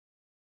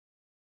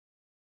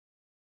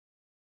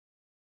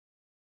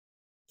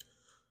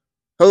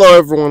Hello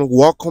everyone,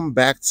 welcome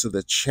back to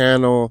the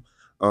channel.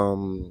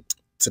 Um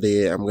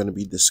Today I'm going to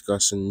be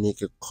discussing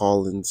Nico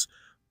Collins'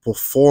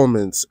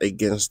 performance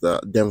against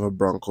the Denver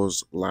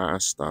Broncos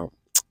last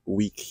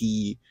week.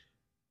 He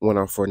went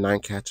out for 9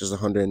 catches,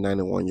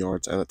 191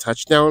 yards and a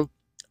touchdown.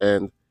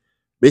 And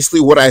basically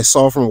what I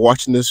saw from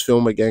watching this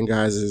film again,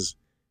 guys, is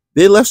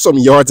they left some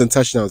yards and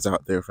touchdowns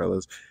out there,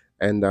 fellas.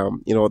 And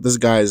this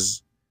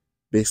guy's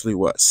basically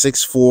what,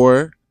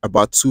 6'4",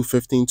 about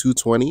 215,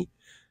 220,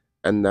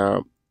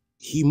 and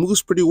he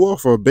moves pretty well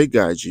for a big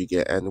guy, G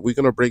get, and we're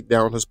gonna break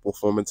down his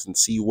performance and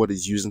see what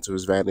he's using to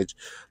his advantage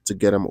to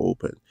get him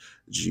open.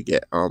 G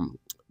get.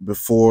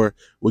 Before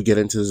we get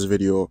into this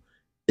video,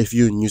 if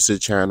you're new to the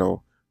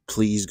channel,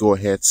 please go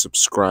ahead,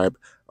 subscribe,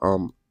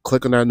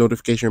 click on that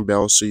notification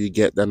bell so you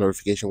get that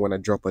notification when I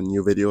drop a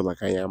new video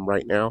like I am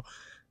right now.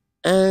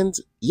 And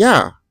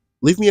yeah,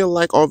 leave me a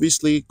like,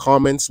 obviously,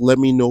 comments, let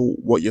me know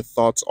what your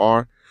thoughts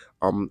are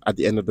at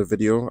the end of the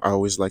video. I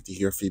always like to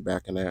hear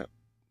feedback, and that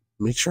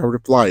make sure I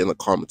reply in the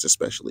comments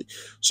especially.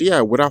 So yeah,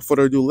 without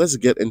further ado, let's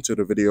get into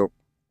the video.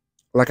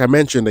 Like I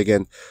mentioned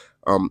again,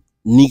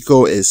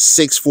 Nico is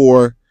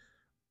 6'4",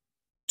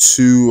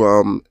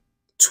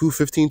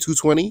 215,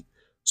 220.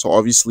 So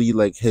obviously,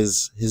 like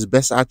his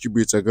best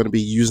attributes are going to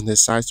be using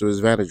his size to his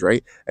advantage,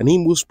 right? And he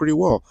moves pretty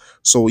well.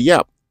 So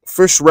yeah,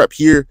 first rep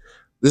here.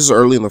 This is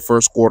early in the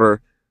first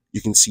quarter. You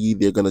can see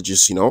they're going to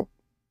just,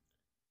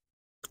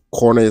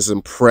 corner is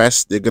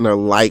impressed. They're going to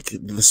like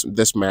this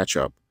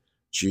matchup.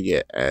 You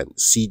get, and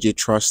CJ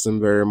trusts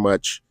him very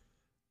much.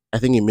 I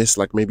think he missed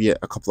like maybe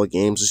a couple of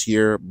games this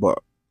year, but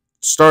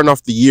starting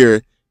off the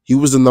year, he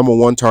was the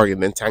 #1 target.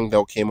 And then Tank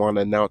Dell came on,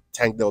 and now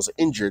Tank Dell's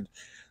injured.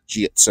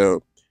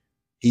 So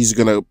he's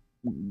gonna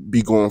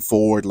be going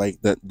forward like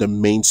the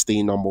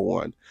mainstay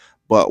 #1.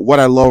 But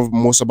what I love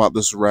most about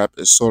this rep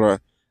is sort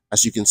of,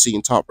 as you can see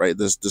in top right,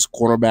 this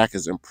cornerback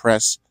is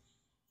impressed.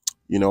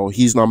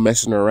 He's not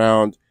messing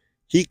around.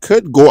 He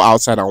could go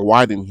outside and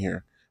wide in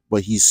here,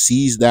 but he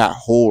sees that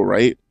hole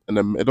right in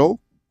the middle.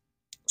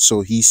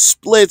 So he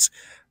splits,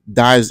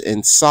 dives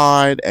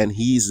inside, and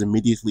he's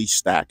immediately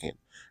stacking.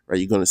 Right,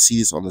 you're going to see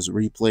this on this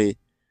replay.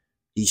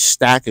 He's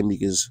stacking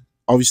because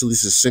obviously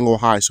this is single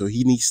high, so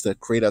he needs to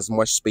create as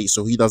much space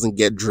so he doesn't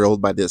get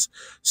drilled by this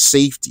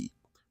safety,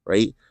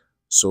 right?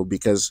 So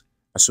because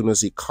as soon as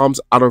he comes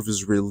out of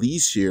his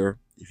release here,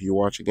 if you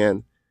watch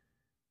again,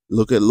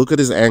 look at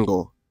his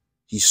angle.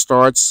 He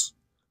starts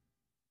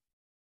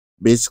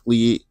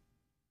basically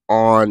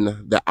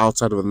on the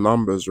outside of the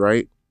numbers,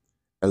 right?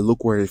 And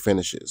look where he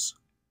finishes.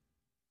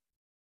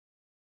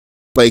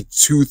 Like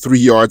 2-3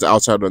 yards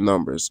outside of the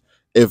numbers.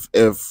 If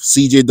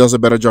CJ does a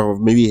better job of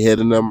maybe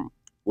hitting them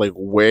like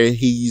where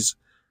he's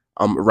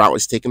route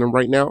is taking him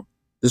right now,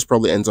 this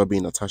probably ends up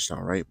being a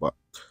touchdown, right? But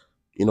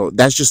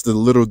that's just the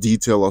little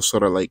detail of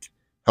sort of like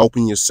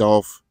helping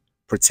yourself,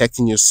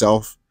 protecting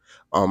yourself.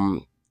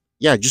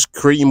 Yeah, just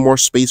creating more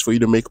space for you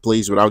to make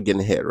plays without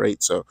getting hit,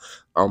 right? So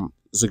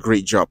it's a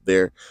great job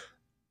there.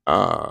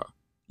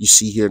 You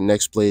see here,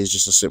 next play is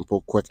just a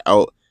simple quick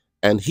out,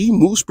 and he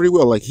moves pretty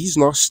well. Like, he's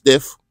not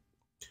stiff.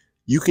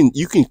 You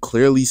can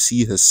clearly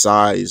see his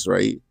size,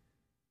 right?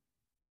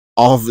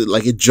 Off it,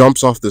 like it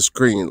jumps off the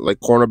screen. Like,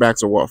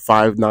 cornerbacks are what,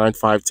 5'9",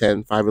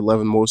 5'10",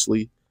 5'11"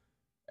 mostly,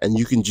 and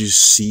you can just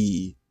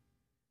see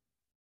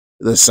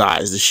the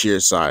size, the sheer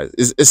size.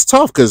 It's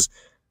tough because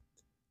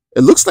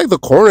it looks like the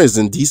corner is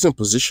in decent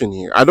position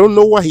here. I don't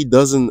know why he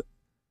doesn't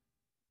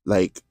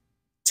like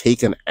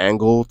take an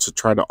angle to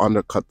try to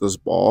undercut this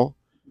ball,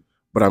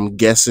 but I'm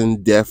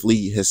guessing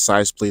definitely his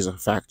size plays a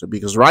factor,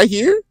 because right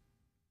here,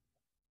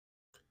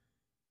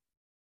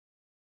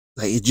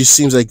 like, it just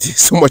seems like there's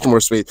so much more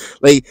space.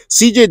 Like,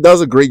 CJ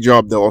does a great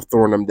job though of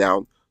throwing them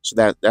down,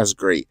 so that's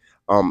great.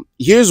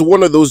 Here's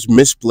one of those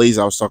missed plays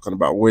I was talking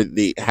about where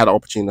they had an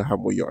opportunity to have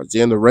more yards.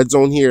 They're in the red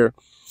zone here,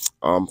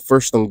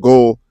 first and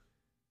goal.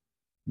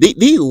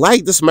 They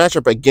like this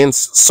matchup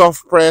against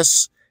soft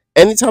press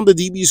anytime the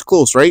DB is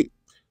close, right?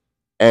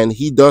 And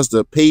he does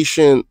the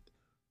patient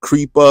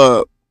creep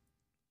up,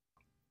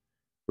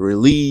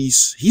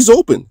 release. He's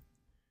open.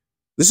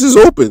 This is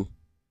open.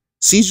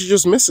 CJ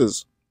just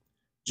misses.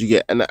 You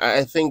get, and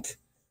I think,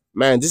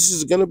 man, this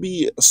is gonna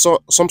be some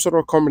sort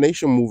of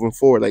combination moving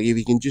forward. Like, if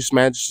he can just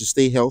manage to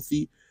stay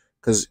healthy,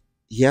 because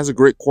he has a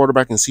great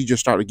quarterback, and CJ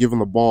started giving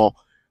the ball,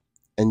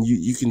 and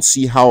you can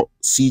see how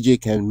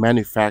CJ can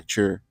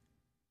manufacture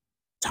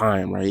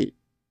time, right?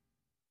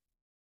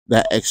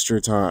 That extra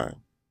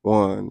time.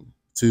 1,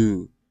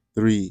 2,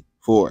 3,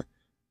 4,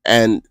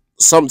 and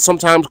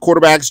sometimes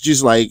quarterbacks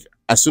just, like,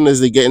 as soon as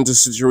they get into a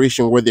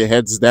situation where their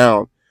head's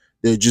down,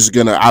 they're just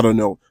gonna, I don't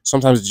know,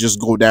 sometimes they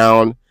just go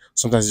down,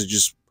 sometimes they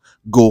just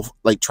go,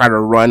 like, try to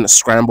run,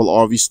 scramble.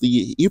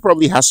 Obviously, he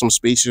probably has some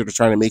space here to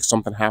try to make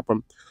something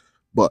happen,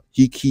 but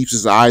he keeps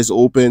his eyes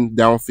open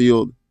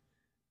downfield,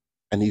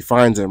 and he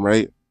finds him,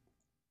 right?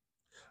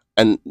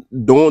 And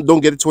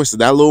don't get it twisted.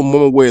 That little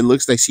moment where it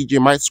looks like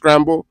CJ might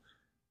scramble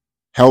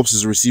helps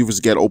his receivers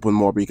get open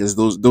more, because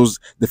those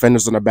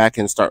defenders on the back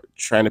end start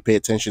trying to pay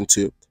attention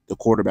to the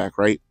quarterback,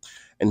 right?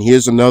 And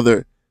here's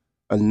another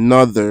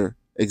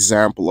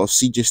example of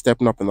CJ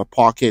stepping up in the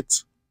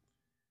pocket.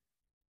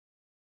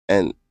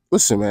 And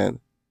listen, man,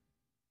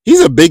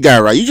 he's a big guy,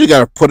 right? You just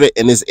gotta put it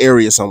in his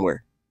area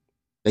somewhere.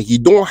 Like you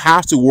don't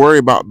have to worry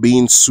about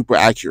being super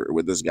accurate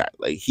with this guy.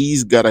 Like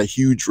he's got a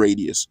huge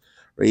radius,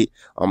 right?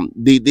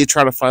 They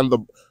try to find the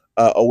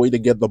a way to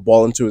get the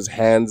ball into his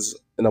hands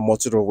in a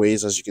multitude of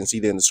ways, as you can see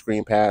there in the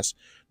screen pass.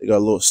 They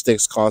got little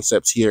sticks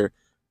concepts here,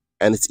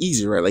 and it's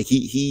easy, right? Like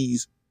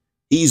he's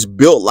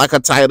built like a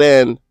tight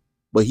end,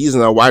 but he's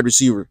not a wide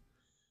receiver.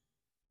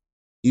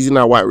 He's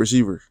not a wide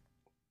receiver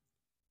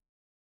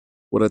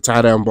with a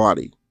tight end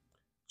body.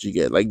 You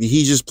get like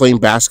he's just playing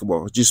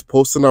basketball, just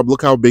posting up.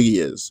 Look how big he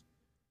is.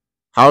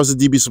 How is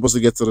the DB supposed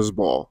to get to this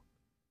ball?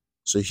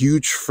 It's a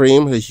huge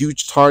frame, a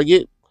huge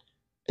target,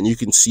 and you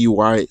can see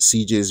why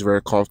CJ is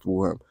very comfortable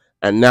with him.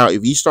 And now,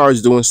 if he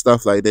starts doing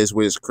stuff like this,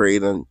 where it's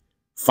creating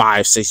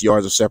 5-6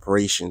 yards of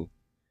separation,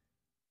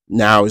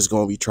 now it's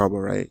going to be trouble,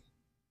 right?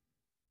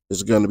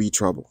 It's going to be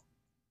trouble.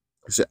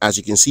 So as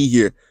you can see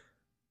here,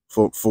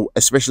 for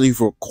especially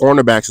for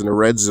cornerbacks in the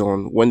red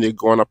zone, when they're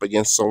going up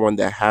against someone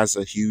that has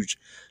a huge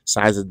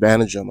size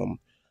advantage on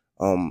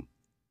them,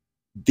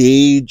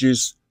 they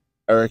just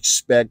are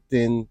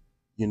expecting,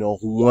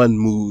 one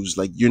moves.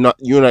 Like you're not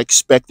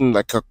expecting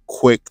like a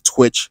quick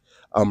twitch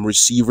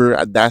receiver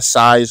at that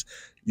size.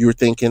 You're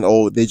thinking,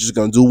 oh, they're just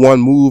gonna do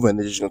one move and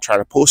they're just gonna try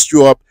to post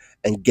you up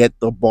and get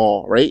the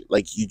ball, right?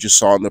 Like you just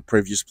saw in the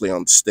previous play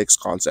on the sticks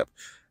concept.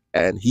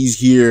 And he's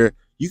here.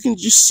 You can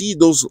just see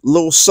those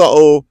little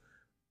subtle,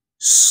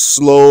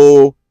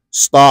 slow,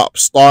 stop,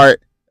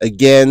 start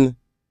again,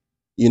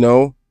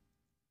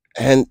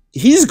 and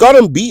he's got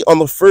him beat on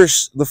the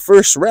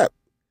first rep.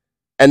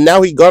 And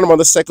now he got him on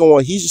the second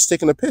one. He's just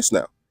taking a piss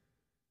now.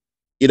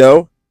 He's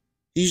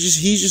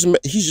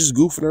just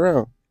goofing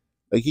around.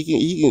 Like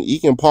he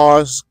can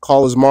pause,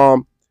 call his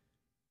mom.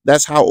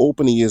 That's how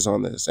open he is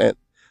on this. And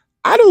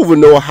I don't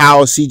even know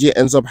how CJ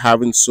ends up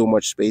having so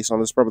much space on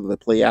this. Probably the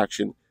play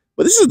action,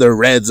 but this is the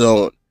red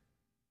zone.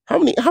 How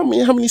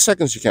many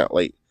seconds you count?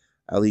 Like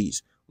at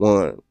least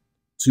 1,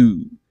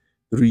 2,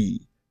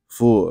 3,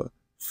 4,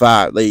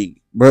 5.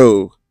 Like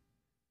bro,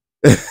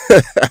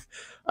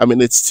 I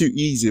mean it's too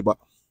easy, but.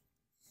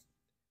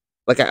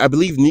 Like I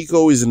believe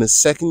Nico is in his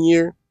second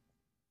year,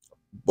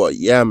 but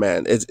yeah,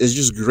 man, it's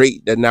just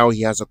great that now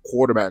he has a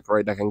quarterback,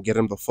 right, that can get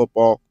him the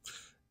football,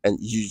 and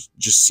you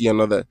just see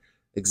another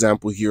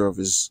example here of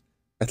his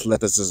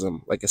athleticism,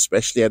 like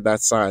especially at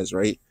that size,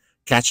 right,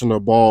 catching the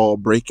ball,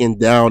 breaking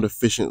down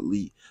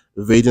efficiently,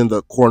 evading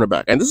the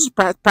cornerback, and this is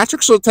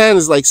Patrick Surtain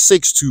is like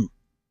 6'2".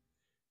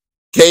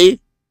 Okay,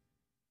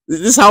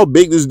 this is how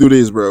big this dude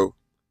is, bro.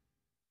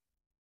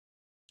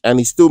 And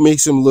he still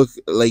makes him look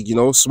like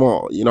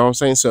small. You know what I'm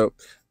saying? So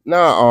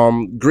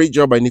now, great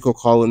job by Nico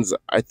Collins.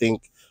 I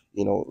think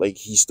like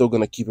he's still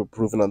gonna keep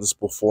improving on his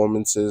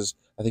performances.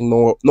 I think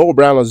Noah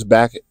Brown is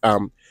back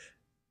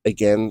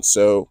again,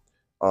 so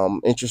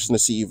interesting to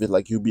see if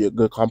he'll be a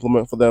good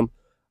compliment for them.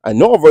 I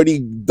know I've already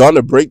done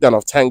a breakdown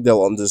of Tank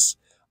Dell on this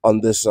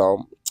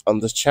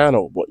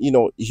channel, but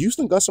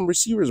Houston got some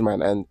receivers,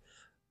 man, and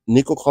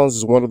Nico Collins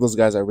is one of those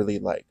guys I really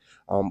like.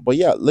 But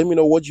yeah, let me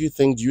know, what do you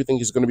think? Do you think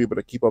he's going to be able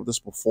to keep up this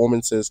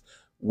performances?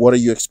 What are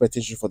your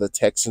expectations for the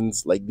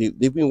Texans? Like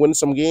they've been winning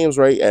some games,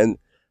 right? And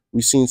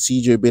we've seen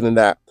CJ been in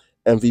that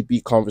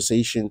MVP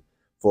conversation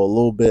for a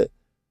little bit.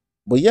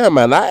 But yeah,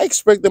 man, I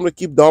expect them to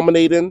keep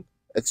dominating,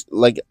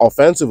 like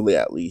offensively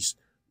at least.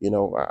 I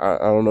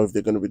don't know if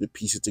they're going to be able to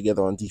piece it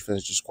together on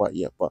defense just quite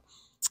yet, but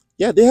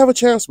yeah, they have a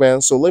chance, man.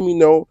 So let me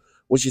know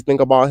what you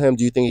think about him.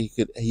 Do you think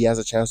he has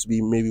a chance to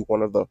be maybe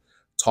one of the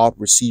top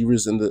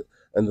receivers in the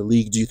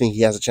league? Do you think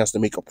he has a chance to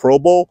make a Pro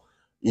Bowl?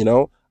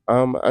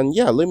 And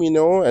yeah, let me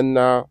know,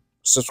 and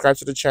subscribe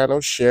to the channel,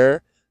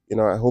 share.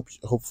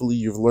 Hopefully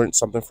you've learned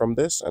something from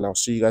this, and I'll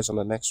see you guys on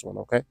the next one.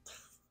 Okay,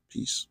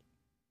 peace.